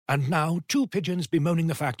And now, two pigeons bemoaning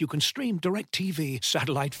the fact you can stream DirecTV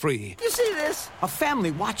satellite-free. You see this? A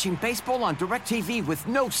family watching baseball on DirecTV with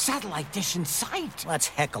no satellite dish in sight. Let's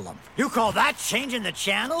heckle them. You call that changing the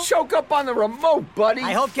channel? Choke up on the remote, buddy.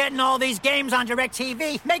 I hope getting all these games on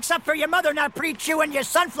DirecTV makes up for your mother not pre-chewing your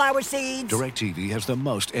sunflower seeds. DirecTV has the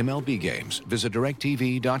most MLB games. Visit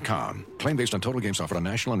DirecTV.com. Claim based on total games offered on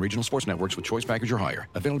national and regional sports networks with choice package or higher.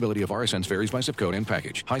 Availability of RSNs varies by zip code and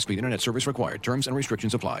package. High-speed internet service required. Terms and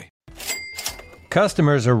restrictions apply.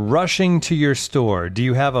 Customers are rushing to your store. Do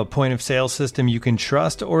you have a point of sale system you can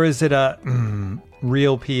trust, or is it a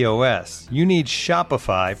real POS? You need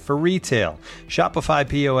Shopify for retail. Shopify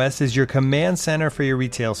POS is your command center for your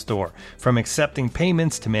retail store. From accepting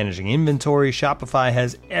payments to managing inventory, Shopify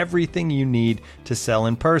has everything you need to sell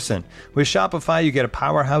in person. With Shopify, you get a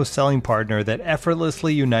powerhouse selling partner that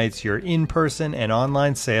effortlessly unites your in-person and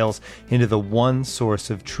online sales into the one source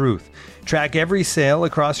of truth. Track every sale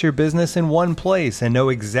across your business in one place and know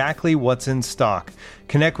exactly what's in stock.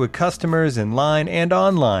 Connect with customers in line and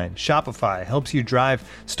online. Shopify helps you drive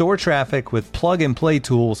store traffic with plug-and-play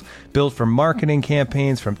tools built for marketing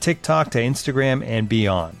campaigns from TikTok to Instagram and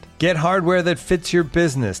beyond. Get hardware that fits your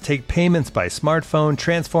business. Take payments by smartphone,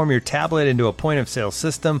 transform your tablet into a point-of-sale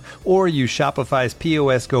system, or use Shopify's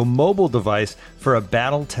POS Go mobile device for a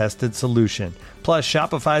battle-tested solution. Plus,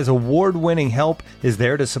 Shopify's award-winning help is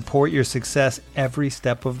there to support your success every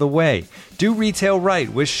step of the way. Do retail right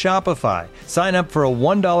with Shopify. Sign up for a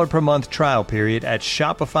 $1 per month trial period at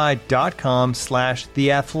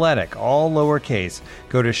shopify.com/theathletic, all lowercase.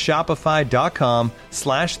 Go to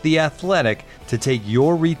shopify.com/theathletic to take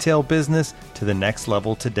your retail business to the next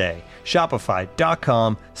level today.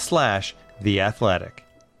 Shopify.com/theathletic.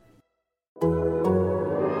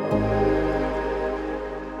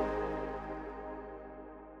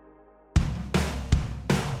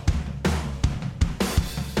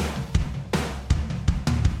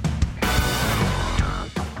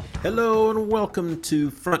 Hello and welcome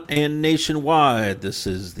to Front and Nationwide. This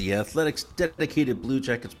is the Athletics dedicated Blue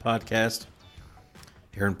Jackets podcast.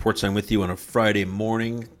 Aaron Portzline with you on a Friday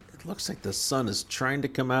morning. It looks like the sun is trying to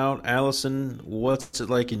come out. Allison, what's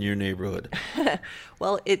it like in your neighborhood?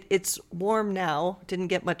 Well, it's warm now. Didn't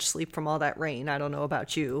get much sleep from all that rain. I don't know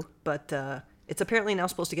about you, but it's apparently now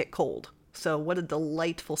supposed to get cold. So what a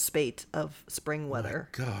delightful spate of spring weather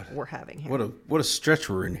we're having here. What a stretch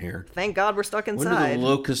we're in here. Thank God we're stuck inside.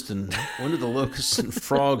 When do the locusts and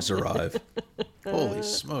frogs arrive? Holy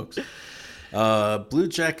smokes. Blue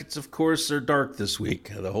Jackets, of course, are dark this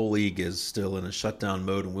week. The whole league is still in a shutdown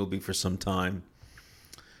mode and will be for some time.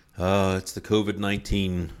 It's the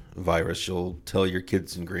COVID-19 virus. You'll tell your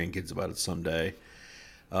kids and grandkids about it someday.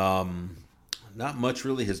 Not much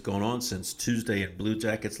really has gone on since Tuesday in Blue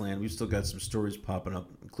Jackets land. We've still got some stories popping up,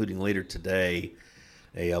 including later today,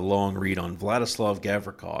 a long read on Vladislav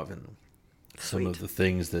Gavrikov and some of the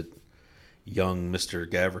things that young Mr.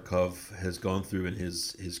 Gavrikov has gone through in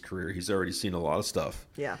his career. He's already seen a lot of stuff.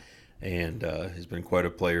 Yeah. And he's been quite a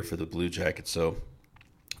player for the Blue Jackets. So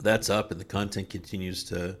that's up, and the content continues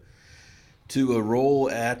to roll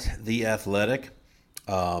at The Athletic.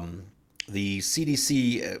 The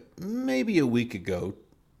CDC, maybe a week ago,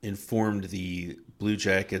 informed the Blue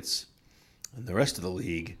Jackets and the rest of the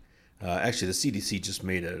league. Actually, the CDC just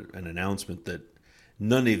made an announcement that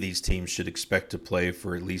none of these teams should expect to play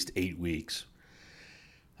for at least 8 weeks.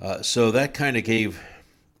 So that kind of gave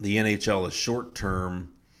the NHL a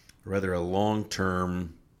short-term, rather a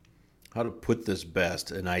long-term, how to put this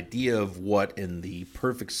best, an idea of what in the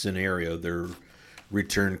perfect scenario their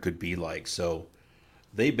return could be like. So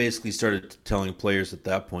they basically started telling players at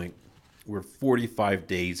that point, we're 45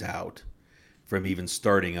 days out from even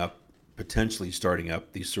potentially starting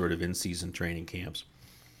up these sort of in-season training camps.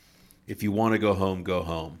 If you want to go home, go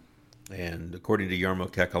home. And according to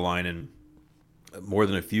Jarmo Kekalainen, more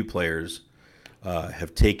than a few players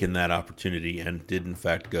have taken that opportunity and did in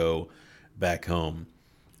fact go back home.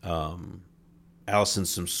 Allison,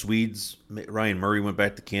 some Swedes, Ryan Murray went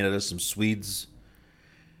back to Canada, some Swedes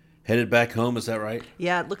headed back home, is that right?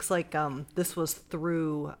 Yeah, it looks like this was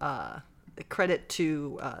through credit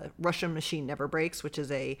to Russian Machine Never Breaks, which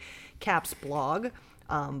is a Caps blog.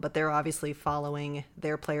 But they're obviously following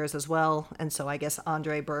their players as well. And so I guess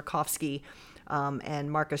Andrei Burakovsky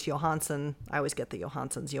and Marcus Johansson, I always get the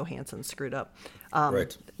Johansson screwed up,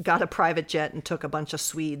 right, got a private jet and took a bunch of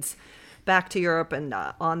Swedes back to Europe. And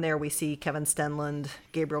on there we see Kevin Stenlund,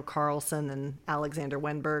 Gabriel Carlsson, and Alexander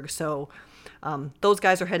Wenberg. So those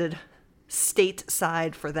guys are headed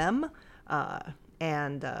stateside for them.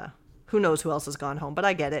 And who knows who else has gone home. But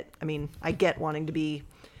I get it. I mean, I get wanting to be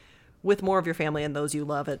with more of your family and those you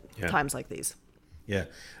love at times like these. Yeah.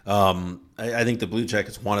 I think the Blue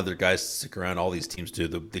Jackets wanted their guys to stick around. All these teams do.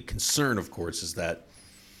 The concern, of course, is that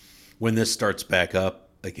when this starts back up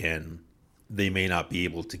again, they may not be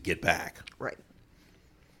able to get back. Right.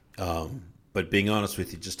 But being honest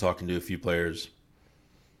with you, just talking to a few players,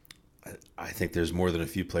 I think there's more than a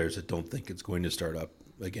few players that don't think it's going to start up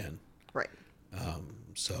again. Right.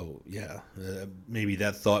 So, yeah, maybe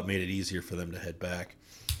that thought made it easier for them to head back.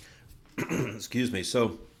 Excuse me.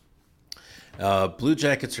 So, Blue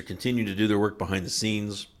Jackets are continuing to do their work behind the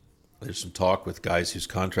scenes. There's some talk with guys whose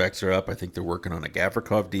contracts are up. I think they're working on a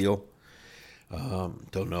Gavrikov deal.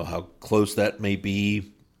 Don't know how close that may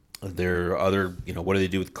be. There are other, what do they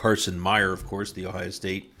do with Carson Meyer, of course, the Ohio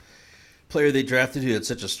State player they drafted who had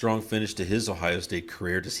such a strong finish to his Ohio State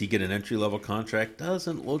career. Does he get an entry-level contract?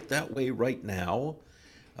 Doesn't look that way right now.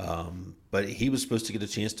 But he was supposed to get a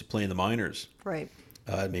chance to play in the minors. Right.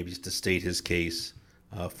 Maybe to state his case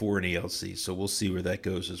for an ELC. So we'll see where that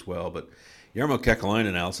goes as well. But Jarmo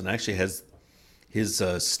Kekalainen, Allison, actually has his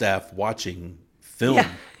staff watching film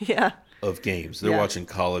of games. They're watching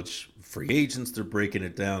college free agents. They're breaking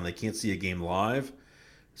it down. They can't see a game live,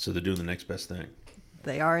 so they're doing the next best thing.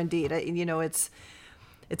 They are indeed. It's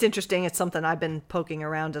interesting. It's something I've been poking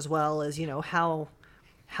around as well as,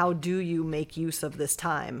 how do you make use of this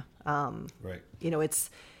time? Right.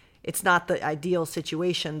 It's not the ideal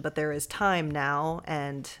situation, but there is time now,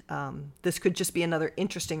 and this could just be another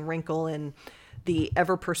interesting wrinkle in the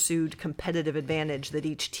ever-pursued competitive advantage that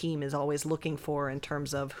each team is always looking for in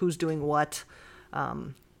terms of who's doing what,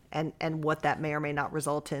 and what that may or may not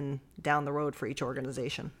result in down the road for each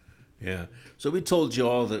organization. Yeah. So we told you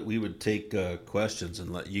all that we would take questions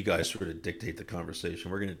and let you guys sort of dictate the conversation.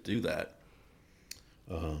 We're going to do that.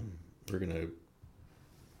 We're going to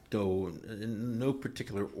go in no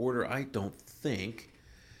particular order, I don't think.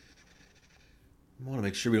 I want to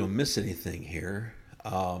make sure we don't miss anything here.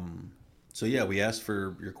 So yeah, we asked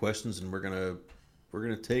for your questions, and we're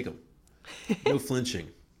gonna take them. No flinching.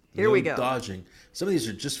 Here we go. Dodging. Some of these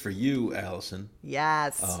are just for you, Allison.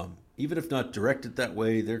 Yes. Even if not directed that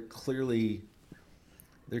way, they're clearly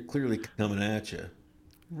coming at you.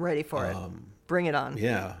 Ready for it. Bring it on.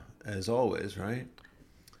 Yeah, as always, right?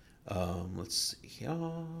 Let's see.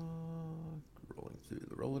 Rolling through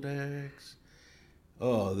the Rolodex.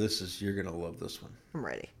 Oh, you're gonna love this one. I'm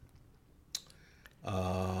ready.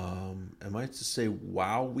 Am I to say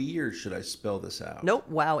Wowie, or should I spell this out? Nope,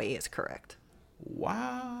 Wowie is correct.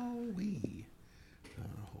 Wowie.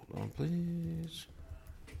 Hold on, please.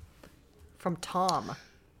 From Tom.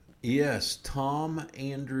 Yes, Tom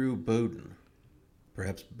Andrew Bowden.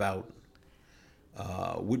 Perhaps Bowden.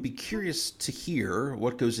 Would be curious to hear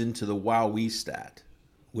what goes into the Wowie stat,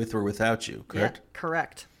 with or without you, correct? Yeah,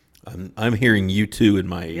 correct. I'm hearing you too in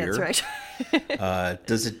my ear. That's right.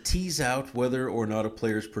 Does it tease out whether or not a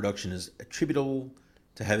player's production is attributable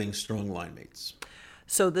to having strong line mates?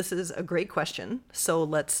 So this is a great question. So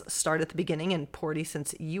let's start at the beginning. And Porty,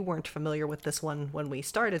 since you weren't familiar with this one when we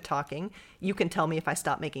started talking, you can tell me if I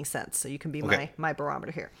stop making sense. So you can be my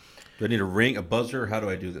barometer here. Do I need a ring, a buzzer? How do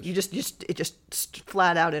I do this? You just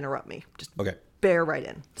flat out interrupt me. Just bear right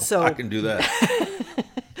in. So I can do that.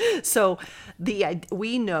 So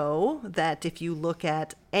we know that if you look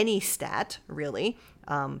at any stat, really,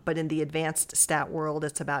 but in the advanced stat world,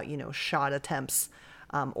 it's about, shot attempts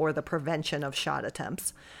or the prevention of shot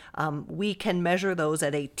attempts. We can measure those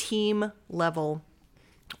at a team level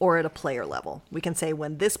or at a player level. We can say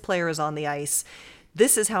when this player is on the ice,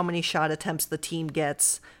 this is how many shot attempts the team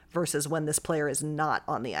gets versus when this player is not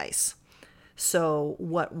on the ice. So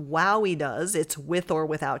what Wowie does, it's with or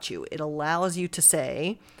without you. It allows you to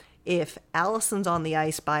say, if Allison's on the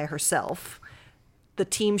ice by herself, the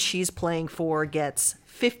team she's playing for gets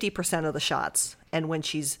 50% of the shots. And when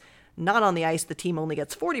she's not on the ice, the team only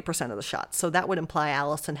gets 40% of the shots. So that would imply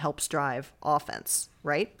Allison helps drive offense,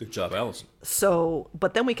 right? Good job, Allison. So,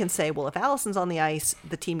 but then we can say, well, if Allison's on the ice,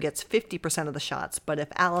 the team gets 50% of the shots. But if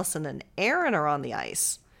Allison and Aaron are on the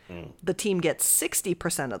ice, the team gets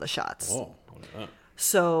 60% of the shots. Oh,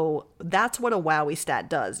 So that's what a Wowie stat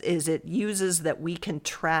does, is it uses that we can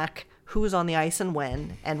track who's on the ice and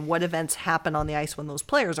when, and what events happen on the ice when those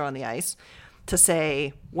players are on the ice, to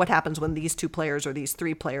say what happens when these two players or these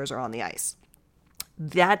three players are on the ice.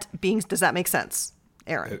 Does that make sense,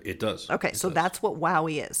 Aaron? It does. Okay, so that's what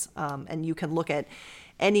Wowie is. And you can look at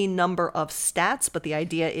any number of stats, but the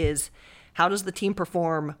idea is, how does the team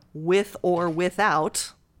perform with or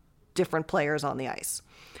without different players on the ice?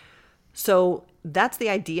 So that's the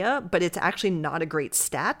idea, but it's actually not a great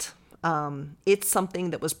stat. It's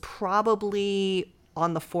something that was probably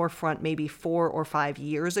on the forefront maybe 4 or 5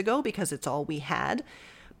 years ago because it's all we had.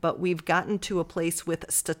 but we've gotten to a place with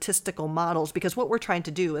statistical models, because what we're trying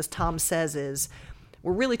to do, as Tom says, is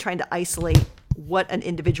we're really trying to isolate what an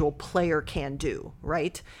individual player can do,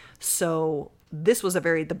 right? So this was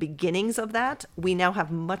the beginnings of that. We now have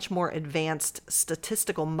much more advanced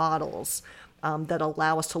statistical models that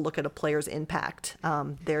allow us to look at a player's impact.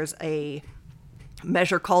 There's a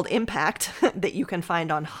measure called impact that you can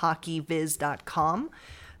find on hockeyviz.com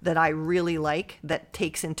that I really like, that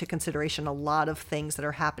takes into consideration a lot of things that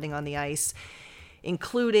are happening on the ice,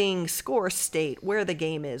 including score state, where the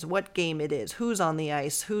game is, what game it is, who's on the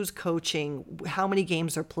ice, who's coaching, how many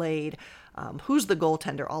games are played, who's the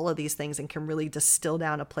goaltender, all of these things, and can really distill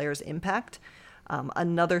down a player's impact.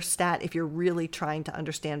 Another stat, if you're really trying to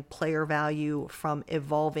understand player value from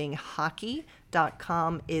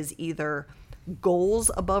evolvinghockey.com, is either goals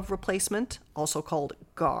above replacement, also called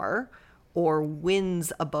GAR, or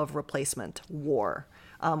wins above replacement, WAR,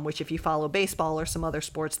 which if you follow baseball or some other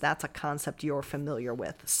sports, that's a concept you're familiar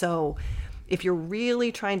with. So if you're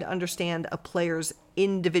really trying to understand a player's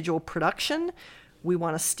individual production, we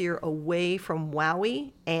want to steer away from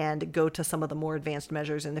WOWY and go to some of the more advanced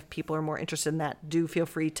measures. And if people are more interested in that, do feel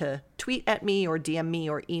free to tweet at me or DM me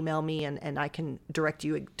or email me, and I can direct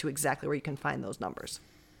you to exactly where you can find those numbers.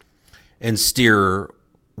 And steer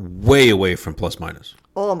way away from plus minus.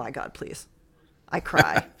 Oh my God, please. I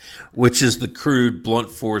cry. Which is the crude,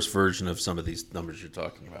 blunt force version of some of these numbers you're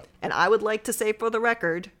talking about. And I would like to say, for the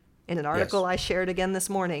record, in an article I shared again this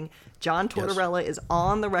morning, John Tortorella is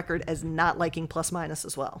on the record as not liking plus minus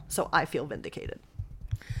as well. So I feel vindicated.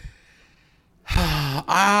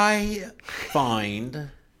 I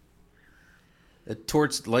find that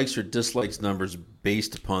Torts likes or dislikes numbers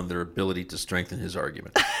based upon their ability to strengthen his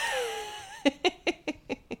argument.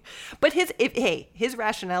 But his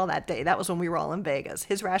rationale that day, that was when we were all in Vegas.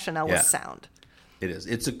 His rationale was sound. It is.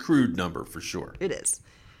 It's a crude number for sure. It is.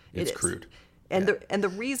 It's crude. And the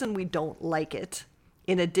reason we don't like it,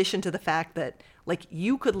 in addition to the fact that, like,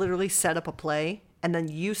 you could literally set up a play and then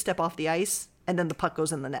you step off the ice and then the puck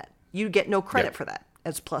goes in the net. You get no credit for that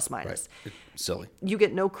as plus minus. Right. It's silly. You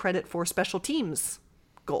get no credit for special teams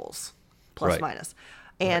goals, plus minus.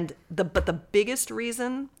 And the biggest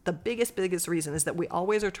reason is that we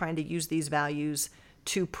always are trying to use these values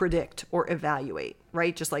to predict or evaluate,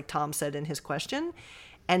 right? Just like Tom said in his question.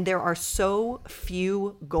 And there are so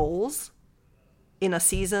few goals in a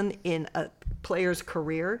season, in a player's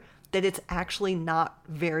career, that it's actually not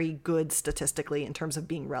very good statistically in terms of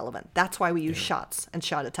being relevant. That's why we use shots and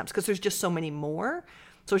shot attempts, because there's just so many more.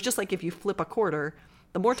 So it's just like if you flip a quarter,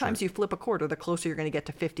 the more times you flip a quarter, the closer you're going to get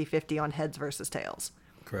to 50-50 on heads versus tails.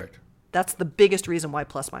 Correct. That's the biggest reason why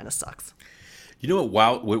plus minus sucks. You know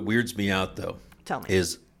what weirds me out, though? Tell me.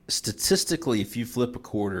 Is statistically, if you flip a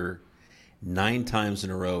quarter 9 times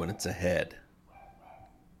in a row and it's a head,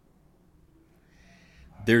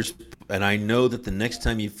 and I know that the next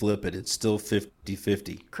time you flip it, it's still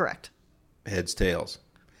 50-50. Correct. Heads, tails.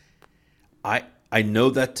 I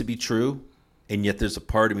know that to be true, and yet there's a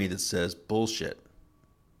part of me that says bullshit.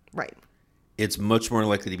 Right. It's much more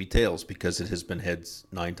likely to be tails because it has been heads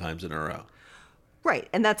 9 times in a row. Right,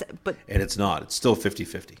 and it's not. It's still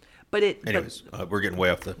 50-50. Anyways, we're getting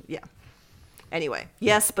way off the... Yeah. Anyway,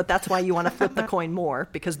 yes, but that's why you want to flip the coin more,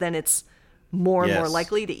 because then it's more and more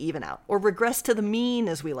likely to even out. Or regress to the mean,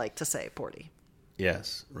 as we like to say, Porty.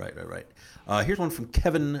 Yes, right. Here's one from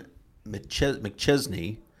Kevin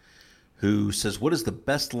McChesney, who says, what is the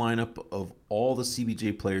best lineup of all the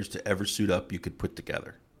CBJ players to ever suit up you could put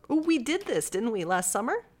together? Oh, we did this, didn't we, last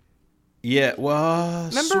summer? Yeah, well,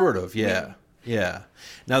 remember? Sort of, yeah.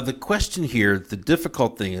 Now, the question here, the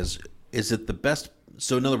difficult thing is it the best?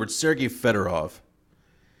 So, in other words, Sergei Fedorov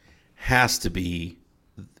has to be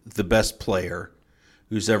the best player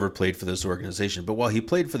who's ever played for this organization. But while he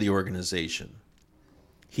played for the organization,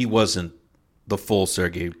 he wasn't the full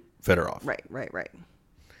Sergei Fedorov. Right.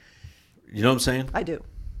 You know what I'm saying? I do.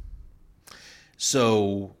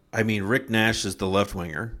 So, I mean, Rick Nash is the left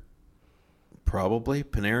winger. Probably.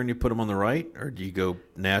 Panarin, you put him on the right? Or do you go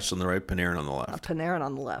Nash on the right, Panarin on the left? Panarin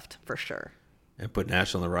on the left, for sure. And put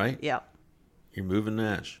Nash on the right? Yep. You're moving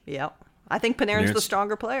Nash. Yep. I think Panarin's the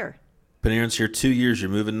stronger player. Panarin's here 2 years. You're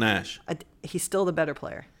moving Nash. He's still the better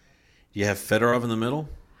player. You have Fedorov in the middle?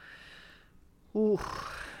 Ooh.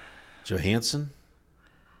 Johansson?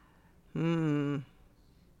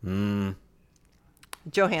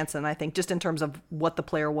 Johansson, I think, just in terms of what the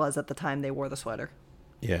player was at the time they wore the sweater.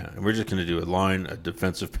 Yeah, and we're just going to do a line, a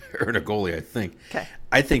defensive pair, and a goalie, I think. Okay.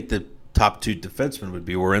 I think the top 2 defensemen would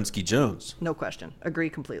be Werenski Jones. No question.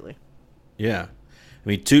 Agree completely. Yeah. I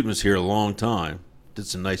mean, Tootin was here a long time. Did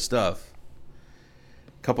some nice stuff.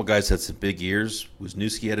 couple guys had some big years.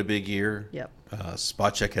 Wisniewski had a big year. Yep.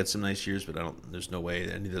 Spacek had some nice years, but there's no way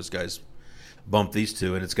any of those guys bump these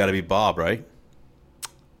two, and it's got to be Bob, right?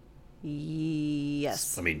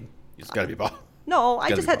 Yes. I mean, it's got to be Bob. No, I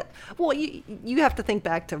just had. Bob. Well, you have to think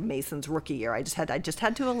back to Mason's rookie year. I just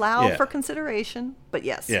had to allow Yeah. for consideration. But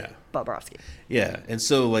yes, Yeah. Bobrovsky. Yeah, and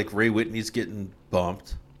so like Ray Whitney's getting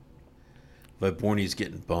bumped. Vyborny's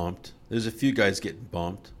getting bumped. There's a few guys getting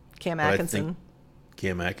bumped. Cam but I Atkinson. think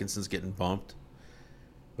Cam Atkinson's getting bumped.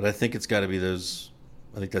 But I think it's got to be those.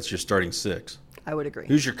 I think that's your starting six. I would agree.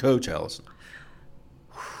 Who's your coach, Allison?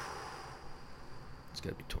 It's got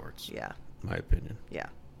to be Torts. Yeah. In my opinion. Yeah.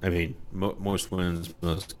 I mean, most wins,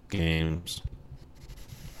 most games.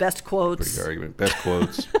 Best quotes. Pretty good argument. Best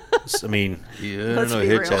quotes. I mean, I don't Let's know. be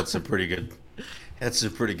Hitch real. had some pretty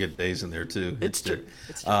good days in there too. It's Hitch true. did.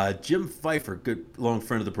 It's true. Jim Pfeiffer, good long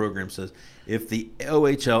friend of the program, says if the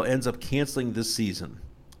OHL ends up canceling this season,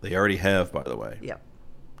 they already have, by the way, Yep.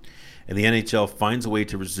 and the NHL finds a way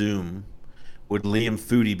to resume, would Liam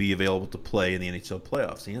Foudy be available to play in the NHL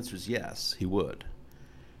playoffs? The answer is yes, he would.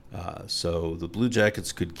 So the Blue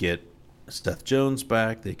Jackets could get Seth Jones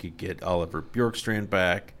back. They could get Oliver Bjorkstrand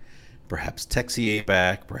back, perhaps Texier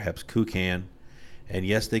back, perhaps Kukan. And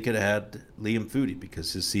yes, they could add Liam Foudy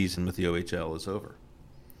because his season with the OHL is over.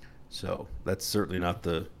 So that's certainly not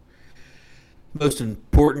the most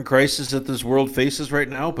important crisis that this world faces right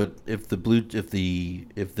now. But if the league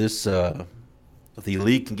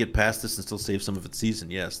can get past this and still save some of its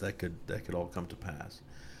season, yes, that could all come to pass.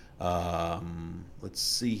 Let's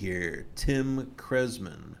see here. Tim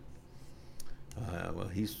Kresman. Well,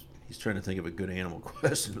 he's trying to think of a good animal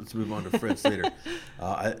question. Let's move on to Fred Slater.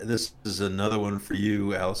 This is another one for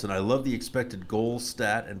you, Allison. I love the expected goal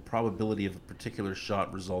stat and probability of a particular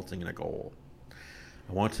shot resulting in a goal.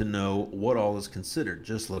 I want to know what all is considered.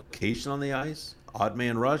 Just location on the ice, odd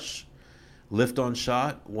man rush, lift on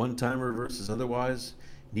shot, one-timer versus otherwise,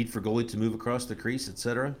 need for goalie to move across the crease,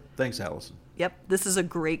 etc. Thanks, Allison. Yep. This is a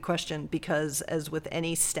great question because, as with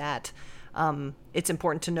any stat, it's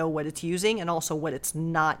important to know what it's using and also what it's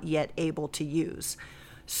not yet able to use.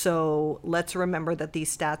 So let's remember that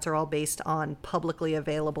these stats are all based on publicly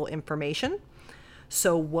available information.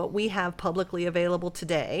 So what we have publicly available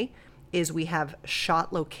today is we have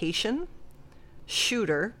shot location,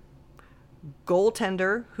 shooter,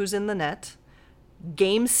 goaltender who's in the net,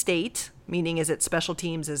 game state, meaning is it special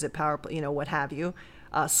teams, is it power play, what have you,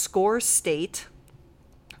 score state,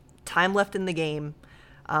 time left in the game,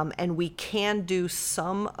 and we can do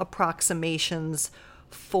some approximations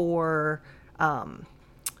for,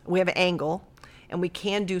 we have an angle, and we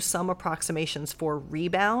can do some approximations for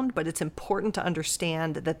rebound, but it's important to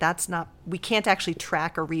understand that we can't actually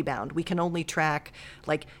track a rebound. We can only track,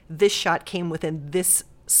 like, this shot came within this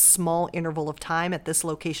small interval of time at this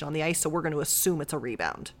location on the ice, so we're going to assume it's a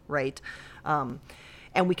rebound, right? And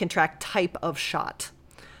we can track type of shot.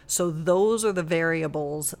 So those are the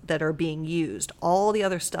variables that are being used. All the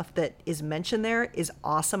other stuff that is mentioned there is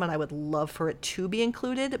awesome, and I would love for it to be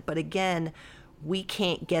included. But again, we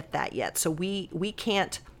can't get that yet. So we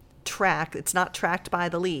can't track. It's not tracked by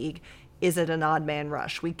the league. Is it an odd man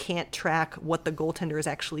rush? We can't track what the goaltender is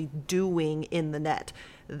actually doing in the net.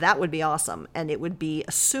 That would be awesome. And it would be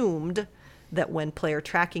assumed that when player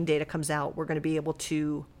tracking data comes out, we're going to be able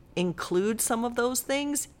to include some of those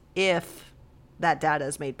things if that data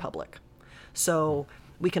is made public. So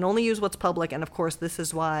we can only use what's public. And of course, this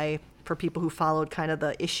is why, for people who followed kind of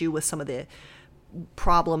the issue with some of the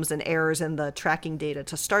problems and errors in the tracking data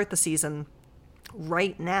to start the season,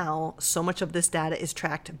 right now, so much of this data is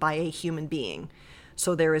tracked by a human being.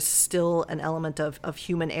 So there is still an element of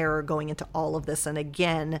human error going into all of this. And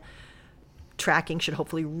again, tracking should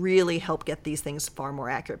hopefully really help get these things far more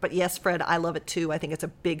accurate. But yes, Fred, I love it too. I think it's a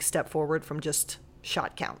big step forward from just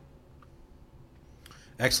shot count.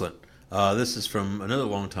 Excellent. This is from another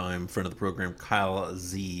longtime friend of the program, Kyle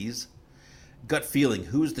Z's. Gut feeling,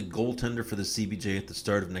 who's the goaltender for the CBJ at the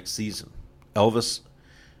start of next season? Elvis,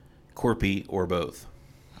 Corpy, or both?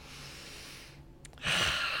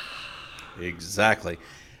 Exactly.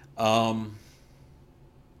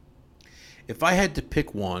 If I had to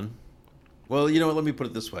pick one, well, you know what, let me put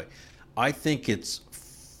it this way. I think it's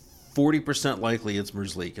 40% likely it's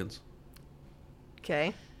Merzlikins.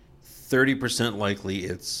 Okay. 30% likely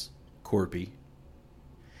it's Corpy,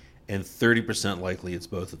 and 30% likely it's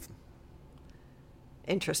both of them.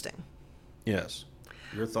 Interesting. Yes.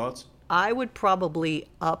 Your thoughts? I would probably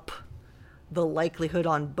up the likelihood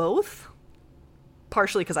on both,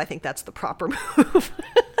 partially because I think that's the proper move.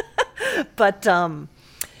 But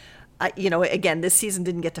Again, this season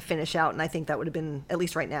didn't get to finish out, and I think that would have been, at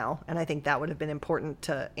least right now, and I think that would have been important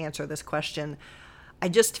to answer this question. I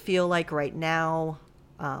just feel like right now,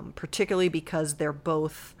 particularly because they're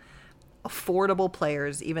both affordable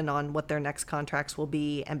players, even on what their next contracts will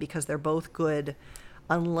be, and because they're both good,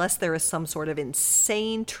 unless there is some sort of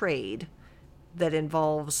insane trade that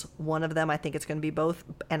involves one of them, I think it's going to be both.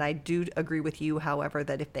 And I do agree with you, however,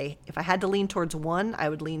 that if I had to lean towards one, I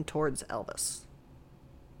would lean towards Elvis.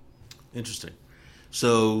 Interesting.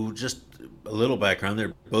 So just a little background.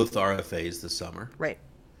 They're both RFAs this summer. Right.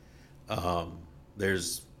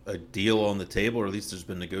 There's a deal on the table, or at least there's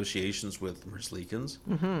been negotiations with Merzlikins.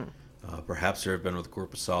 Mm-hmm. Perhaps there have been with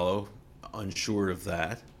Korpisalo. Unsure of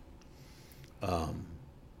that.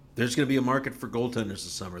 There's going to be a market for goaltenders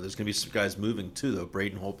this summer. There's going to be some guys moving too, though.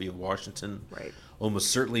 Braden Holtby of Washington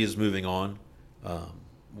almost certainly is moving on.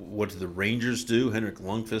 What do the Rangers do? Henrik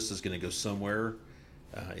Lundqvist is going to go somewhere.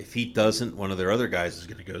 If he doesn't, one of their other guys is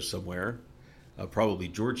going to go somewhere, probably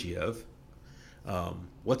Georgiev.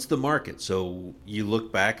 What's the market? So you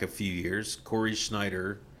look back a few years, Corey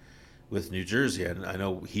Schneider with New Jersey, and I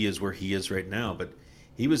know he is where he is right now, but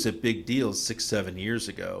he was a big deal 6-7 years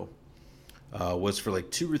ago. Was for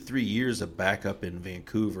like 2 or 3 years a backup in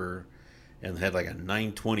Vancouver and had like a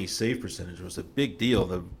 .920 save percentage. It was a big deal.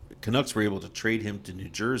 The Canucks were able to trade him to New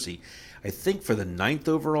Jersey, I think for the 9th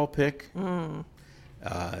overall pick.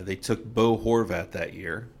 They took Bo Horvat that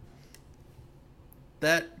year.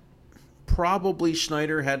 That probably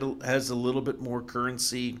Schneider has a little bit more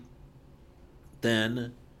currency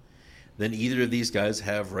than either of these guys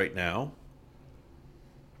have right now.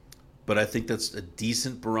 But I think that's a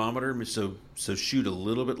decent barometer. So shoot a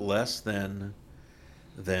little bit less than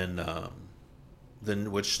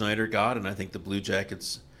what Schneider got, and I think the Blue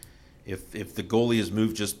Jackets, if the goalie is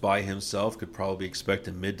moved just by himself, could probably expect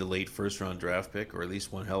a mid to late first-round draft pick, or at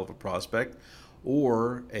least one hell of a prospect,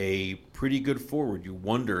 or a pretty good forward. You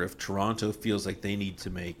wonder if Toronto feels like they need to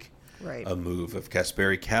make a move. If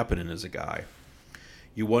Kasperi Kapanen is a guy,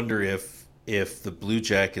 you wonder if the Blue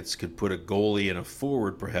Jackets could put a goalie and a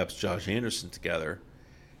forward, perhaps Josh Anderson, together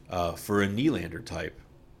for a Nylander type.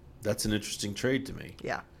 That's an interesting trade to me.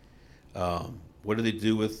 Yeah. What do they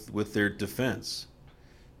do with their defense?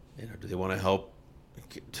 Do they want to help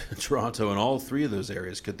Toronto in all three of those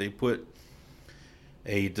areas? Could they put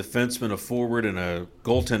a defenseman, a forward, and a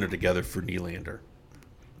goaltender together for Nylander?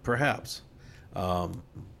 Perhaps.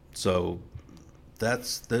 So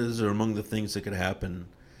those are among the things that could happen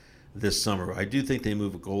this summer. I do think they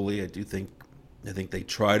move a goalie. I think they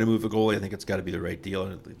try to move a goalie. I think it's got to be the right deal.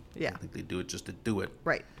 I think they do it just to do it.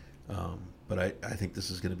 Right. But I think this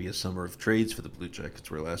is going to be a summer of trades for the Blue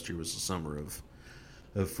Jackets, where last year was a summer of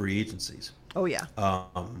free agencies. Oh, yeah.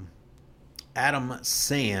 Adam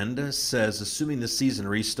Sand says, assuming the season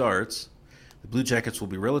restarts, the Blue Jackets will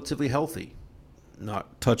be relatively healthy.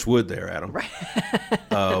 Not touch wood there, Adam. Right.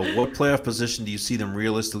 What playoff position do you see them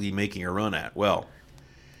realistically making a run at? Well,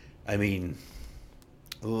 I mean,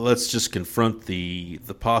 let's just confront the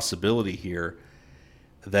possibility here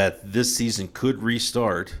that this season could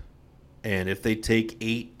restart, and if they take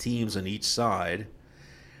 8 teams on each side,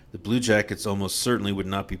 the Blue Jackets almost certainly would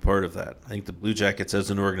not be part of that. I think the Blue Jackets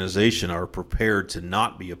as an organization are prepared to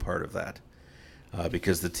not be a part of that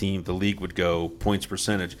because the league would go points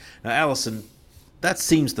percentage. Now, Allison, that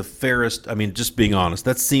seems the fairest. I mean, just being honest,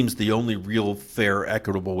 that seems the only real fair,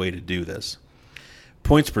 equitable way to do this.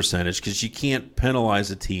 Points percentage, because you can't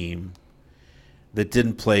penalize a team that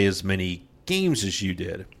didn't play as many games as you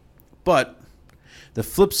did. But the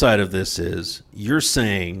flip side of this is you're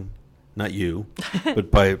saying, not you, but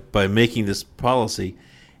by making this policy,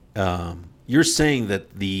 you're saying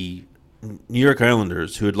that the New York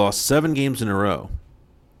Islanders, who had lost 7 games in a row,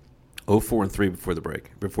 0-4-3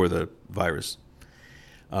 before the virus,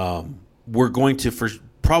 were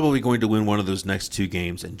probably going to win one of those next 2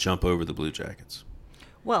 games and jump over the Blue Jackets.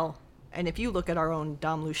 Well, and if you look at our own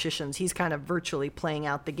Dom Luszczyszyn's, he's kind of virtually playing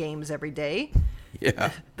out the games every day.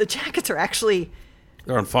 Yeah. The Jackets are actually...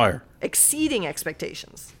 They're on fire. Exceeding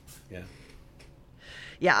expectations. Yeah.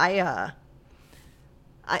 Yeah,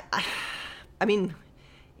 I mean,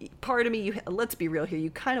 part of me, let's be real here,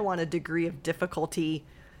 you kind of want a degree of difficulty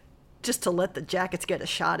just to let the Jackets get a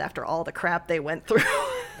shot after all the crap they went through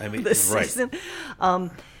this season.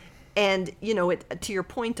 And, to your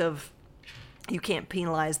point of you can't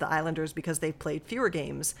penalize the Islanders because they've played fewer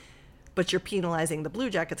games, but you're penalizing the Blue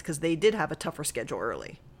Jackets because they did have a tougher schedule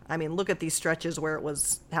early. I mean, look at these stretches where it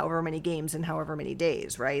was however many games in however many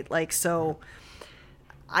days, right? Like, so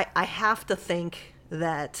I have to think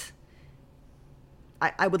that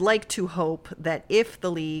I would like to hope that if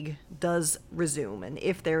the league does resume and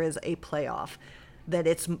if there is a playoff, that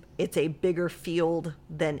it's a bigger field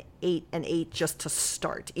than 8-8 just to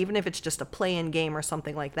start. Even if it's just a play-in game or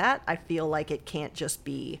something like that, I feel like it can't just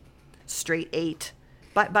be straight 8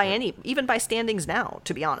 by any, even by standings now,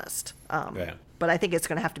 to be honest. But I think it's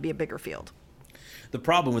going to have to be a bigger field. The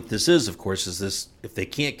problem with this is, of course, if they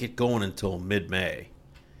can't get going until mid-May,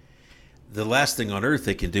 the last thing on earth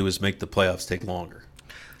they can do is make the playoffs take longer.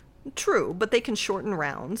 True, but they can shorten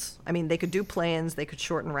rounds. I mean, they could do play-ins, they could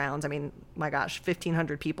shorten rounds. I mean, my gosh,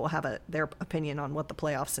 1,500 people have their opinion on what the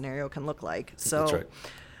playoff scenario can look like. So That's right.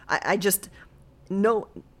 I just, not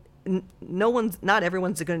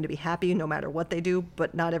everyone's going to be happy no matter what they do,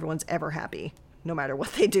 but not everyone's ever happy no matter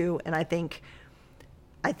what they do. And I think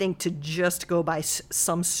to just go by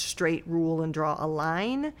some straight rule and draw a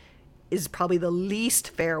line is probably the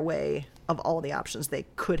least fair way of all the options they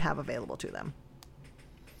could have available to them.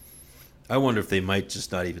 I wonder if they might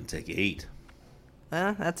just not even take 8.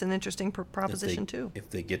 That's an interesting proposition, too. If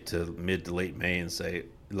they get to mid to late May and say,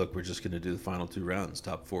 look, we're just going to do the final 2 rounds,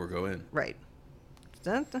 top 4 go in. Right.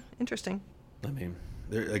 That's interesting. I mean,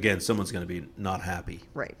 again, someone's going to be not happy.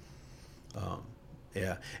 Right.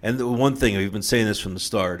 Yeah. And the one thing, we've been saying this from the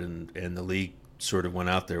start, and the league sort of went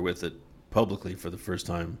out there with it publicly for the first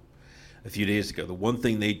time a few days ago. The one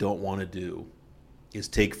thing they don't want to do is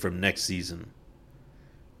take from next season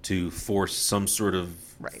to force some sort of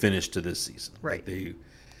finish to this season. Right. Like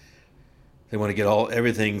they want to get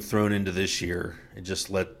everything thrown into this year and just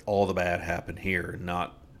let all the bad happen here and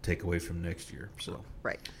not take away from next year. So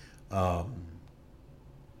right.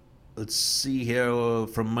 Let's see here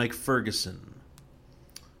from Mike Ferguson.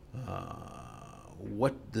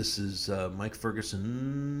 This is Mike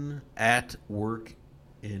Ferguson at work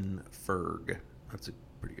in Ferg. That's a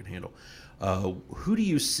pretty good handle. Who do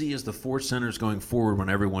you see as the 4 centers going forward when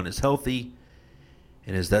everyone is healthy?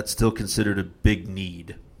 And is that still considered a big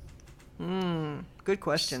need? Good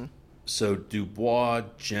question. So Dubois,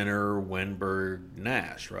 Jenner, Wenberg,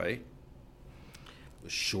 Nash, right?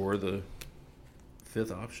 Was Shore the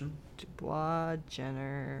 5th option? Dubois,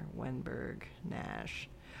 Jenner, Wenberg, Nash.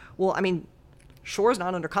 Well, I mean, Shore's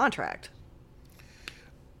not under contract.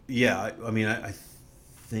 Yeah, I mean, I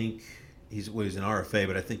think he's an RFA,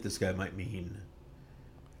 but I think this guy might mean,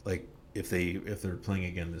 like, if they're playing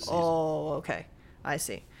again this season. Oh, okay, I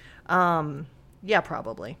see. Yeah,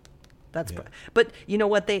 probably. But you know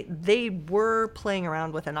what? They were playing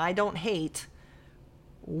around with, and I don't hate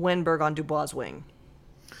Wenberg on Dubois' wing.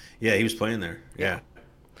 Yeah, he was playing there. Yeah.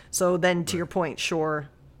 So then, to your point, Shore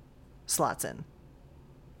slots in.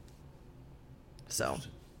 So,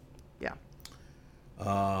 yeah. Here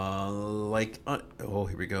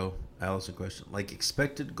we go. Allison question. Like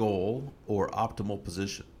expected goal or optimal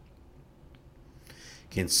position?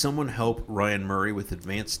 Can someone help Ryan Murray with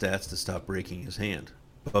advanced stats to stop breaking his hand?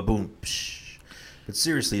 Ba-boom. Psh. But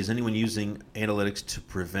seriously, is anyone using analytics to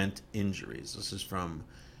prevent injuries? This is from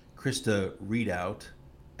Krista Readout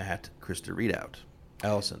at Krista Readout.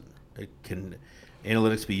 Allison, can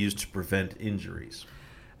analytics be used to prevent injuries?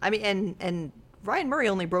 I mean, and Ryan Murray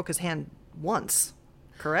only broke his hand once,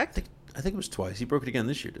 correct? I think it was twice. He broke it again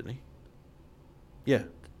this year, didn't he? Yeah.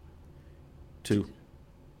 2.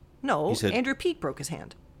 No, Andrew Peak broke his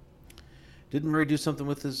hand. Didn't Murray do something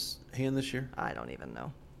with his hand this year? I don't even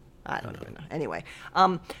know. Anyway,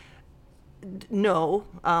 no,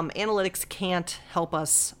 analytics can't help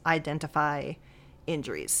us identify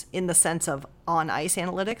injuries in the sense of on-ice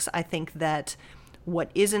analytics. I think that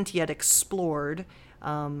what isn't yet explored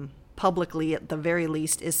publicly, at the very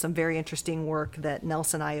least, is some very interesting work that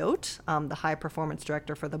Nelson Ayotte, the high-performance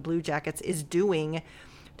director for the Blue Jackets, is doing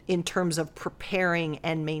in terms of preparing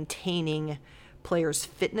and maintaining players'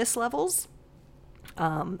 fitness levels.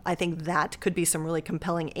 I think that could be some really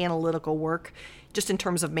compelling analytical work just in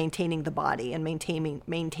terms of maintaining the body and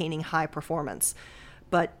maintaining high performance.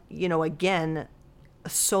 But, again,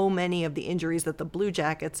 so many of the injuries that the Blue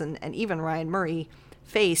Jackets and even Ryan Murray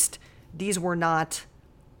faced, these were not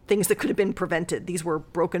things that could have been prevented. These were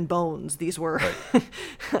broken bones. These were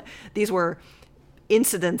these were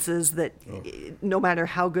incidences that no matter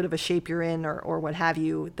how good of a shape you're in or what have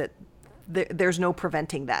you, that there's no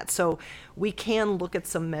preventing that. So we can look at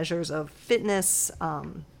some measures of fitness.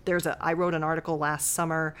 I wrote an article last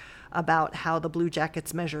summer about how the Blue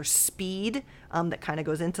Jackets measure speed that kind of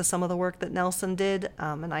goes into some of the work that Nelson did.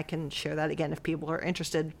 And I can share that again if people are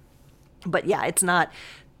interested. But yeah, it's not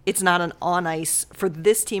an on-ice, for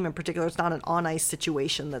this team in particular, it's not an on-ice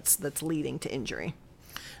situation that's leading to injury.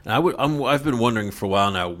 And I've been wondering for a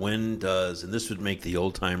while now, when does, and this would make the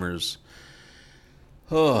old-timers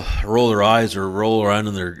roll their eyes or roll around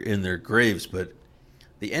in their graves, but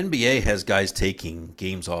the NBA has guys taking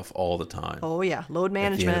games off all the time. Oh yeah, load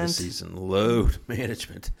management. At the end of the season, load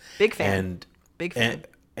management. Big fan. Big fan.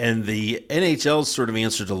 And the NHL's sort of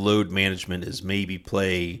answer to load management is maybe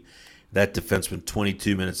play that defenseman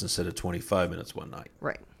 22 minutes instead of 25 minutes one night.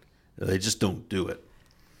 Right. They just don't do it.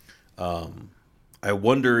 I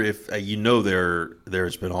wonder if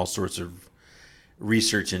there's been all sorts of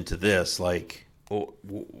research into this, like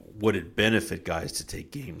would it benefit guys to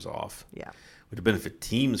take games off? Yeah. Would it benefit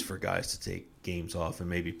teams for guys to take games off and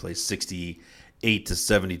maybe play 68 to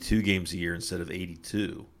 72 games a year instead of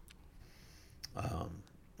 82?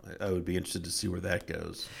 I would be interested to see where that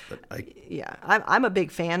goes. But I'm a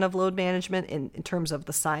big fan of load management in terms of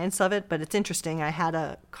the science of it, but it's interesting. I had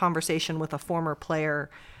a conversation with a former player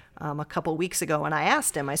a couple weeks ago, and I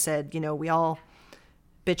asked him, I said, we all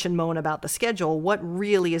bitch and moan about the schedule. What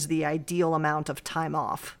really is the ideal amount of time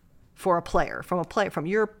off for a player, from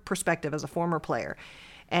your perspective as a former player?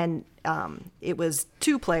 And it was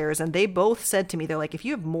two players, and they both said to me, they're like, if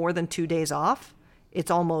you have more than 2 days off,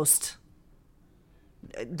 it's almost,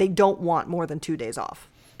 they don't want more than 2 days off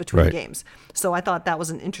between games. So I thought that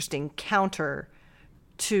was an interesting counter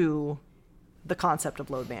to the concept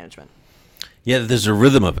of load management. Yeah, there's a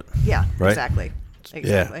rhythm of it. Yeah, right? Exactly.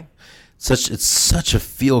 Yeah. It's such a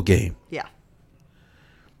feel game. Yeah.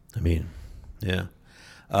 I mean, yeah.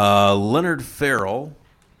 Leonard Farrell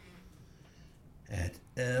at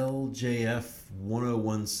LJF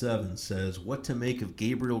 1017 says, what to make of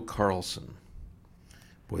Gabriel Carlson?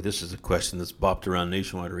 Boy, this is a question that's bopped around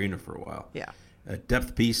Nationwide Arena for a while. Yeah. A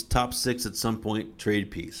depth piece, top six at some point,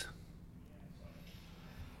 trade piece.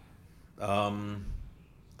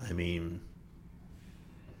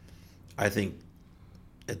 I think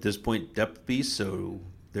at this point, depth piece, so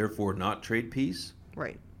therefore not trade piece.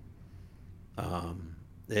 Right.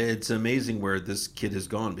 It's amazing where this kid has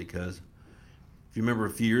gone, because if you remember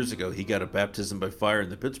a few years ago, he got a baptism by fire in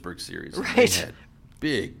the Pittsburgh series. Right.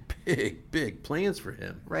 They had big plans for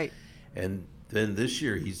him. Right. And then this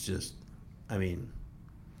year, he's just,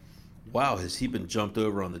 wow, has he been jumped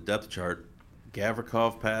over on the depth chart?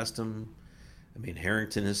 Gavrikov passed him.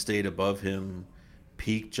 Harrington has stayed above him.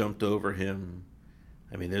 Peak jumped over him.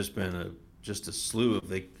 There's been just a slew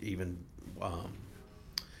of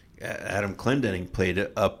Adam Clendenning played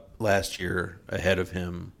up last year ahead of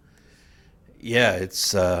him. Yeah,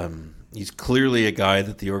 it's he's clearly a guy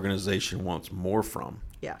that the organization wants more from.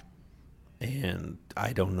 Yeah. And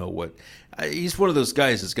I don't know what he's one of those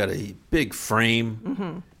guys that's got a big frame.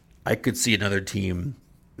 Mm-hmm. I could see another team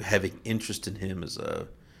having interest in him as a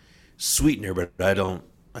sweetener, but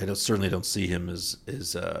I certainly don't see him as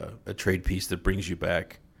a trade piece that brings you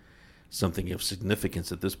back something of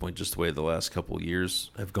significance at this point, just the way the last couple of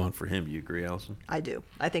years have gone for him. You agree, Allison? I do.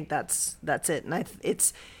 I think that's it. And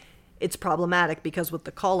it's problematic because with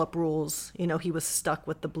the call-up rules, he was stuck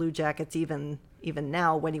with the Blue Jackets even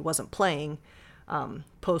now when he wasn't playing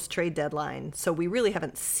post-trade deadline. So we really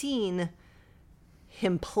haven't seen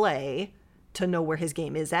him play to know where his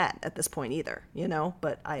game is at this point either,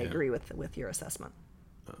 But I agree with your assessment.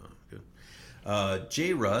 Good.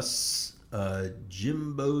 J. Russ,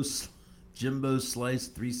 Jimbo Slice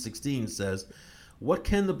 316 says, what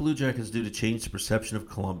can the Blue Jackets do to change the perception of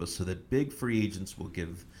Columbus so that big free agents will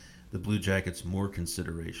give the Blue Jackets more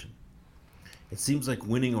consideration? It seems like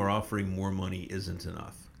winning or offering more money isn't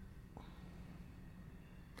enough.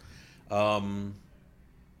 Well,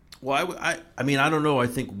 I don't know. I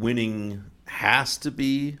think winning has to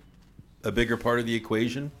be a bigger part of the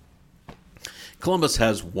equation. Columbus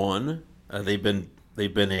has won. They've been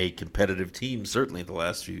a competitive team certainly the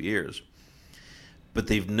last few years, but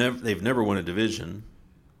they've never won a division.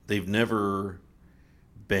 They've never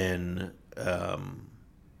been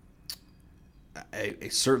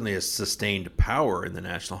certainly a sustained power in the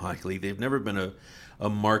National Hockey League. They've never been a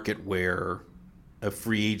market where a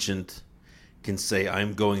free agent can say,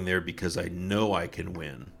 I'm going there because I know I can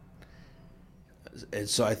win. And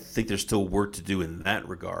so I think there's still work to do in that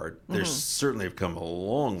regard. Mm-hmm. They certainly have come a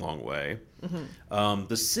long way. Mm-hmm.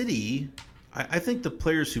 The city, I think the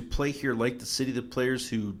players who play here like the city. The players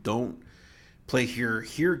who don't play here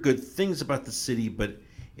hear good things about the city, but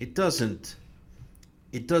it doesn't.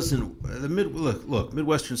 Midwestern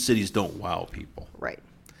cities don't wow people. Right.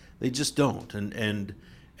 They just don't. And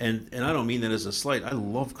I don't mean that as a slight. I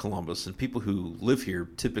love Columbus, and people who live here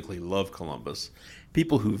typically love Columbus.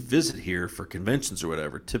 People who visit here for conventions or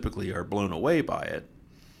whatever typically are blown away by it.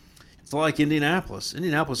 It's like Indianapolis.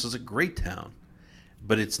 Indianapolis is a great town,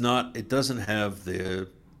 but it's not. It doesn't have the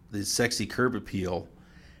sexy curb appeal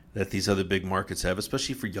that these other big markets have,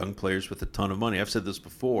 especially for young players with a ton of money. I've said this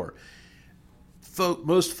before.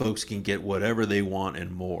 Most folks can get whatever they want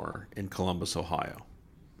and more in Columbus, Ohio.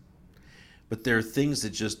 But there are things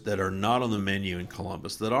that are not on the menu in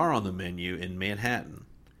Columbus that are on the menu in Manhattan,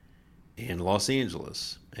 in Los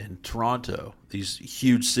Angeles, and Toronto. These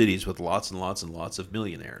huge cities with lots and lots and lots of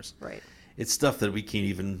millionaires. Right. It's stuff that we can't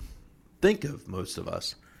even think of, most of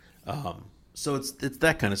us. So it's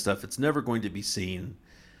that kind of stuff. It's never going to be seen.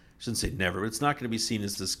 I shouldn't say never. But it's not going to be seen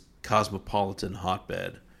as this cosmopolitan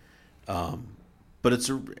hotbed. But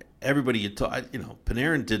it's everybody.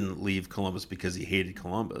 Panarin didn't leave Columbus because he hated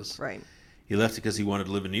Columbus. Right. He left it because he wanted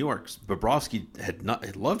to live in New York. Bobrovsky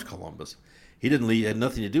had loved Columbus. He didn't leave. Had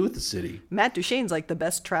nothing to do with the city. Matt Duchene's like the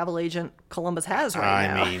best travel agent Columbus has right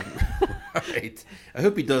now. I mean, right. I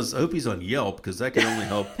hope he does. I hope he's on Yelp, because that can only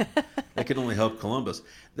help. That can only help Columbus.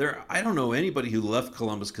 I don't know anybody who left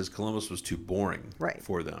Columbus because Columbus was too boring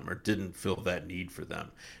for them, or didn't feel that need for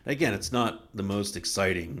them. Again, it's not the most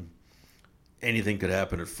exciting. Anything could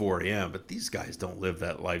happen at 4 a.m., but these guys don't live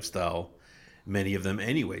that lifestyle. Many of them,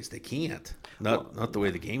 anyways, they can't. Not the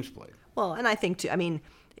way the game's played. Well, and I think too. I mean,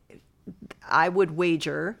 I would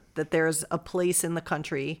wager that there's a place in the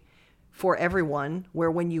country for everyone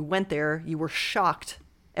where when you went there, you were shocked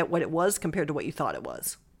at what it was compared to what you thought it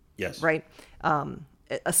was. Yes. Right?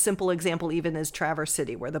 A simple example even is Traverse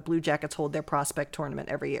City, where the Blue Jackets hold their prospect tournament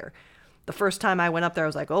every year. The first time I went up there, I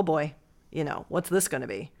was like, oh boy, what's this going to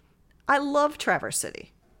be? I love Traverse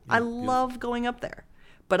City. I love going up there.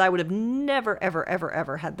 But I would have never, ever, ever,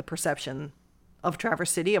 ever had the perception of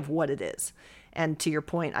Traverse City of what it is. And to your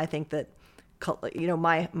point, I think that,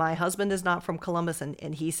 my husband is not from Columbus,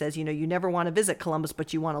 and he says, you never want to visit Columbus,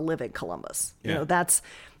 but you want to live in Columbus. Yeah.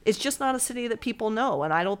 It's just not a city that people know.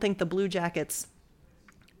 And I don't think the Blue Jackets,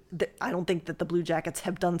 I don't think that the Blue Jackets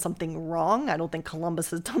have done something wrong. I don't think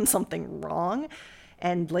Columbus has done something wrong.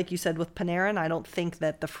 And like you said with Panarin, I don't think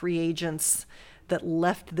that the free agents that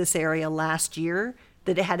left this area last year,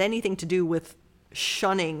 that it had anything to do with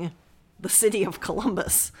shunning the city of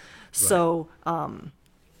Columbus. Right. So,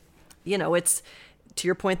 it's, to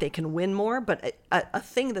your point, they can win more. But a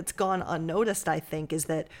thing that's gone unnoticed, I think, is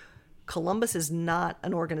that Columbus is not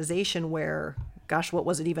an organization where, gosh, what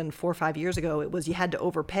was it even 4 or 5 years ago? It was you had to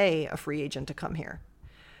overpay a free agent to come here.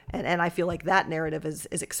 And I feel like that narrative is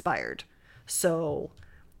expired. So,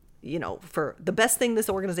 for the best thing this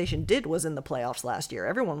organization did was in the playoffs last year.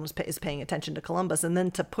 Everyone is paying attention to Columbus. And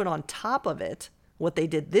then to put on top of it what they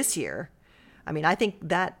did this year, I mean, I think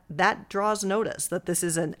that draws notice that this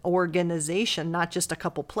is an organization, not just a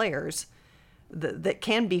couple players, that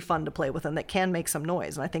can be fun to play with and that can make some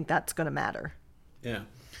noise. And I think that's going to matter. Yeah.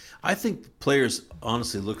 I think players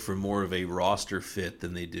honestly look for more of a roster fit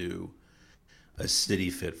than they do a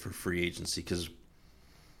city fit for free agency, because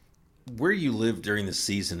where you live during the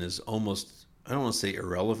season is almost, I don't want to say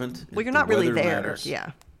irrelevant. Well, you're not really there. Matters.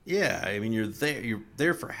 Yeah. Yeah. I mean, you're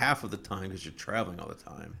there for half of the time because you're traveling all the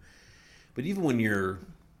time. But even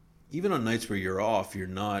on nights where you're off, you're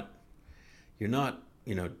not,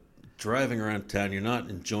 driving around town. You're not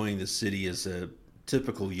enjoying the city as a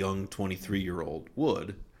typical young 23-year-old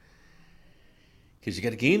would, because you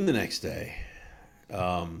got a game the next day.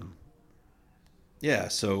 Yeah.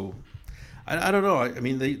 So I don't know. I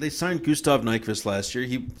mean, they signed Gustav Nyquist last year.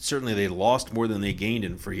 They lost more than they gained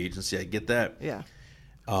in free agency. I get that. Yeah.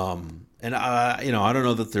 And I don't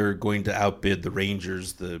know that they're going to outbid the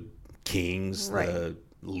Rangers, the Kings, the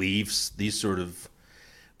Leafs, these sort of.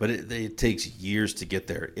 But it takes years to get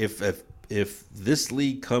there. If this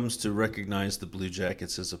league comes to recognize the Blue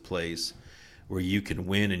Jackets as a place where you can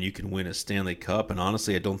win, and you can win a Stanley Cup, and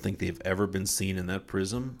honestly, I don't think they've ever been seen in that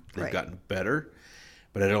prism. They've gotten better.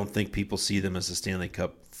 But I don't think people see them as a Stanley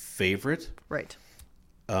Cup favorite. Right.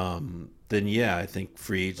 Then, yeah, I think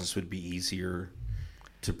free agents would be easier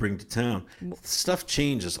to bring to town. Stuff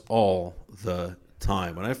changes all the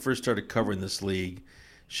time. When I first started covering this league,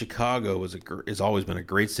 Chicago has always been a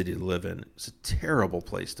great city to live in. It's a terrible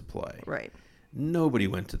place to play. Right. Nobody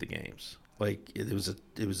went to the games. Like, it was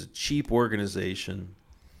a cheap organization.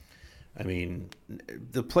 I mean,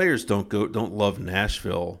 the players don't love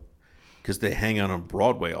Nashville because they hang out on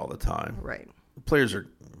Broadway all the time. Right. The players are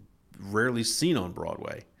rarely seen on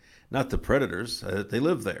Broadway. Not the Predators. They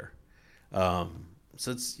live there.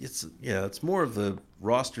 So it's more of the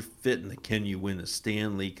roster fit and the can you win a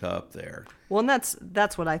Stanley Cup there. Well, and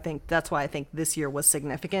that's what I think. That's why I think this year was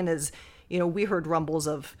significant. Is we heard rumbles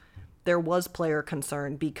of there was player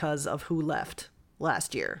concern because of who left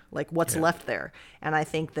last year, like what's left there, and I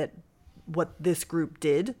think that what this group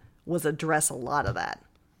did was address a lot of that.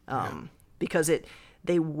 Because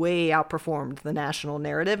they way outperformed the national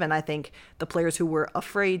narrative. And I think the players who were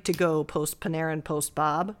afraid to go post Panarin, post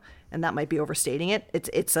Bob, and that might be overstating it,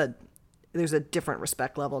 there's a different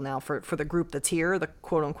respect level now for the group that's here, the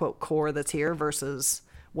quote unquote core that's here, versus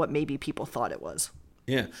what maybe people thought it was.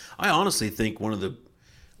 Yeah, I honestly think one of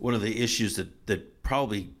the issues that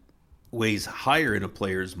probably weighs higher in a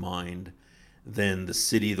player's mind than the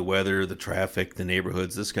city, the weather, the traffic, the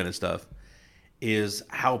neighborhoods, this kind of stuff, is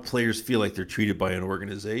how players feel like they're treated by an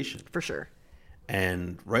organization. For sure.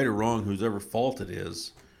 And right or wrong, whoever fault it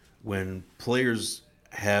is, when players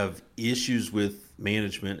have issues with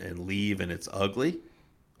management and leave and it's ugly,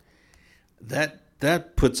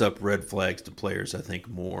 that puts up red flags to players, I think,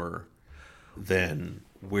 more than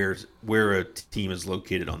where a team is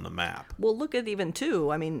located on the map. Well, look at even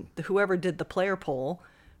too, I mean, whoever did the player poll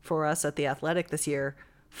for us at the Athletic this year,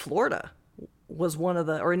 Florida was one of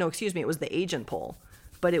it was the agent poll.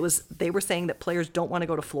 But they were saying that players don't want to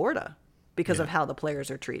go to Florida because of how the players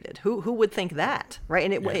are treated. Who would think that, right?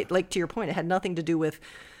 And it, like to your point, it had nothing to do with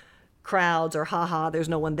crowds or there's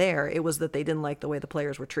no one there. It was that they didn't like the way the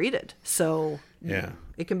players were treated. So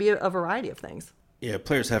it can be a variety of things. Yeah,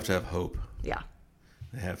 players have to have hope. Yeah.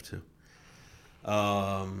 They have to.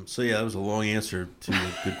 So that was a long answer to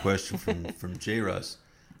a good question from J. Russ.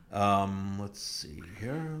 Let's see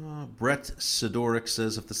here. Brett Sidoric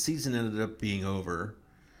says, if the season ended up being over,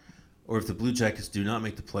 or if the Blue Jackets do not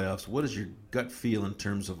make the playoffs, what is your gut feel in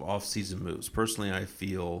terms of off-season moves? Personally, I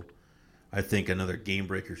think another game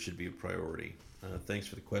breaker should be a priority. Thanks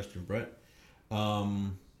for the question, Brett. I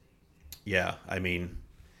mean,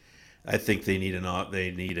 I think they need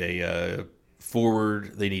a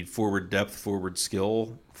forward. They need forward depth, forward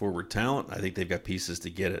skill, forward talent. I think they've got pieces to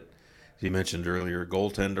get it. As you mentioned earlier, a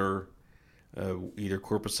goaltender, either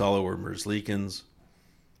Korpisalo or Merzlikins,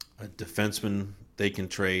 a defenseman they can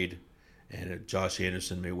trade, and Josh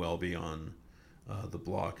Anderson may well be on the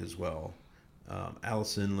block as well.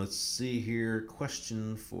 Allison, let's see here.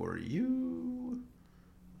 Question for you.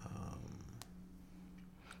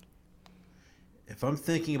 If I'm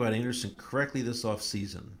thinking about Anderson correctly this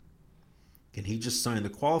offseason, can he just sign the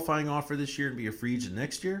qualifying offer this year and be a free agent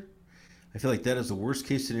next year? I feel like that is the worst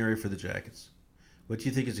case scenario for the Jackets. What do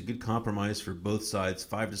you think is a good compromise for both sides?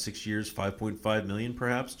 5 to 6 years, $5.5 million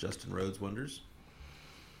perhaps? Justin Rhodes wonders.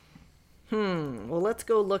 Well, let's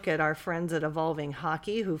go look at our friends at Evolving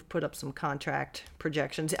Hockey who've put up some contract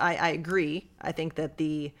projections. I agree. I think that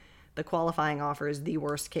the qualifying offer is the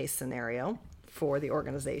worst case scenario for the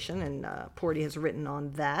organization, and Porty has written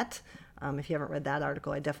on that. If you haven't read that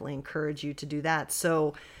article, I definitely encourage you to do that.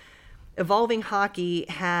 So Evolving Hockey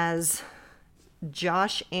has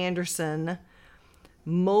Josh Anderson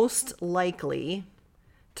most likely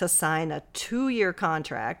to sign a 2-year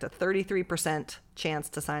contract, a 33% chance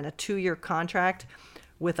to sign a 2-year contract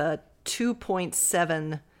with a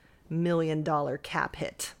 $2.7 million cap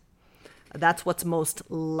hit. That's what's most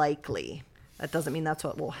likely. That doesn't mean that's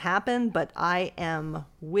what will happen, but I am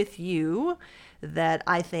with you that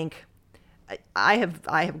I think I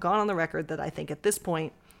have gone on the record that I think at this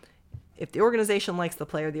point, if the organization likes the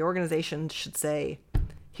player, the organization should say,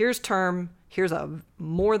 here's term, here's a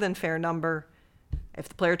more than fair number. If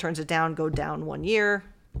the player turns it down, go down 1 year.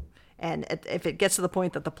 And if it gets to the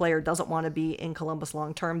point that the player doesn't want to be in Columbus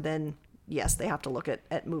long term, then yes, they have to look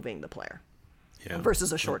at moving the player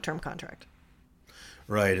versus a short-term contract.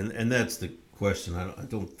 Right, and that's the question. I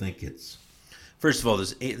don't think it's... First of all, the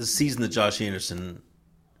season that Josh Anderson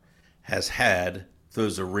has had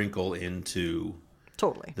throws a wrinkle into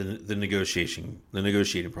totally the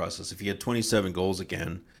negotiating process. If he had 27 goals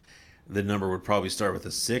again, the number would probably start with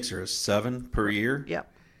a 6 or a 7 per year.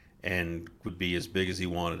 Yep. And would be as big as he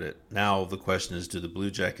wanted it. Now the question is, do the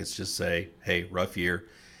Blue Jackets just say, hey, rough year,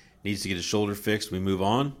 needs to get his shoulder fixed, we move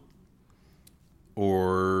on?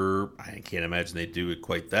 Or I can't imagine they do it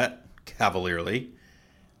quite that cavalierly.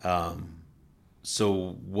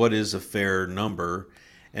 So what is a fair number?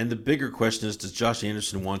 And the bigger question is, does Josh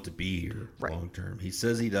Anderson want to be here long term? He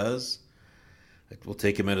says he does. We'll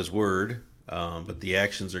take him at his word, but the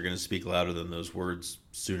actions are going to speak louder than those words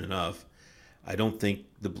soon enough. I don't think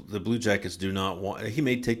the Blue Jackets do not want... He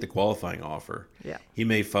may take the qualifying offer. Yeah. He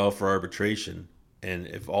may file for arbitration. And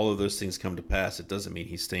if all of those things come to pass, it doesn't mean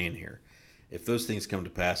he's staying here. If those things come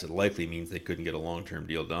to pass, it likely means they couldn't get a long-term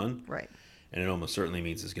deal done. Right. And it almost certainly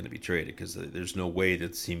means it's going to be traded, because there's no way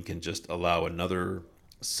that the team can just allow another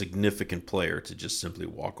significant player to just simply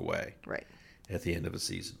walk away at the end of a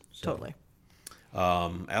season. So, totally.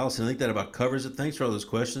 Allison, I think that about covers it. Thanks for all those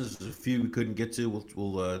questions. There's a few we couldn't get to.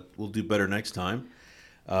 We'll do better next time.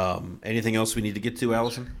 Anything else we need to get to,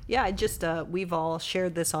 Allison? Yeah, I just we've all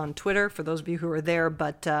shared this on Twitter for those of you who are there,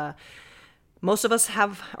 but most of us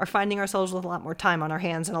are finding ourselves with a lot more time on our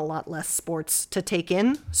hands and a lot less sports to take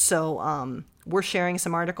in. So we're sharing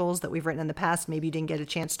some articles that we've written in the past. Maybe you didn't get a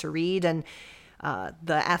chance to read. And The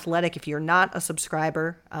Athletic, if you're not a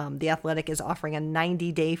subscriber, The Athletic is offering a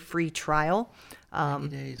 90-day free trial.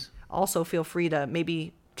 90 days. Also, feel free to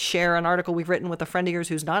maybe share an article we've written with a friend of yours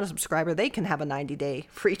who's not a subscriber. They can have a 90-day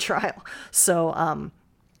free trial. So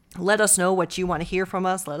let us know what you want to hear from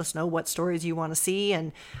us. Let us know what stories you want to see.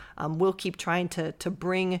 And we'll keep trying to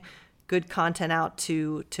bring good content out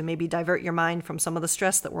to maybe divert your mind from some of the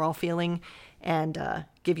stress that we're all feeling and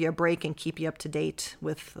give you a break and keep you up to date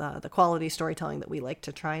with the quality storytelling that we like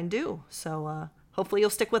to try and do. So hopefully you'll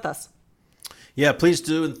stick with us. Yeah, please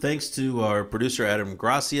do. And thanks to our producer, Adam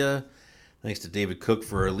Gracia. Thanks to David Cook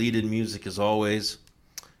for our lead-in music, as always.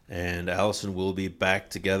 And Allison will be back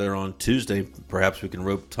together on Tuesday. Perhaps we can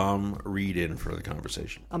rope Tom Reed in for the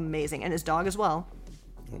conversation. Amazing. And his dog as well.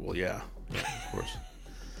 Well, yeah, of course.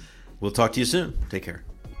 We'll talk to you soon. Take care.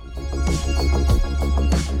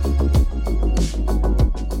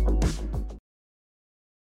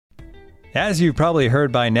 As you've probably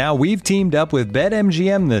heard by now, we've teamed up with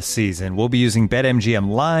BetMGM this season. We'll be using BetMGM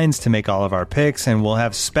lines to make all of our picks, and we'll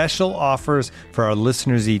have special offers for our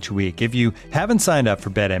listeners each week. If you haven't signed up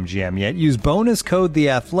for BetMGM yet, use bonus code The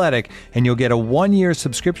Athletic, and you'll get a 1-year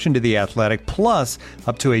subscription to The Athletic, plus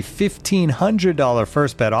up to a $1,500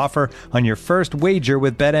 first bet offer on your first wager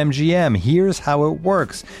with BetMGM. Here's how it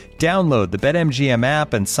works. Download the BetMGM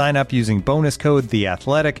app and sign up using bonus code The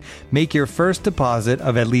Athletic. Make your first deposit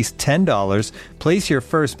of at least $10. Place your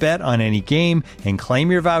first bet on any game and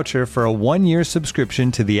claim your voucher for a 1-year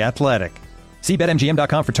subscription to The Athletic. See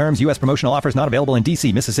BetMGM.com for terms. U.S. promotional offers not available in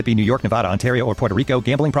D.C., Mississippi, New York, Nevada, Ontario, or Puerto Rico.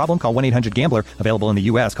 Gambling problem? Call 1-800-GAMBLER. Available in the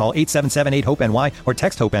U.S. Call 877-8-HOPE-NY or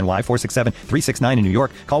text HOPE-NY 467-369 in New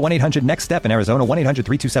York. Call 1-800-NEXT-STEP in Arizona.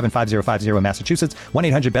 1-800-327-5050 in Massachusetts.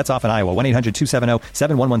 1-800-BETS-OFF in Iowa.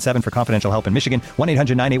 1-800-270-7117 for confidential help in Michigan.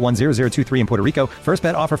 1-800-981-0023 in Puerto Rico. First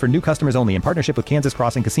bet offer for new customers only in partnership with Kansas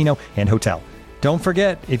Crossing Casino and Hotel. Don't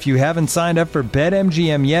forget, if you haven't signed up for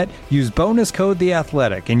BetMGM yet, use bonus code The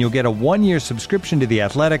Athletic, and you'll get a 1-year subscription to The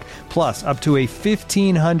Athletic, plus up to a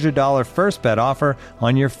 $1,500 first bet offer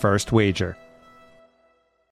on your first wager.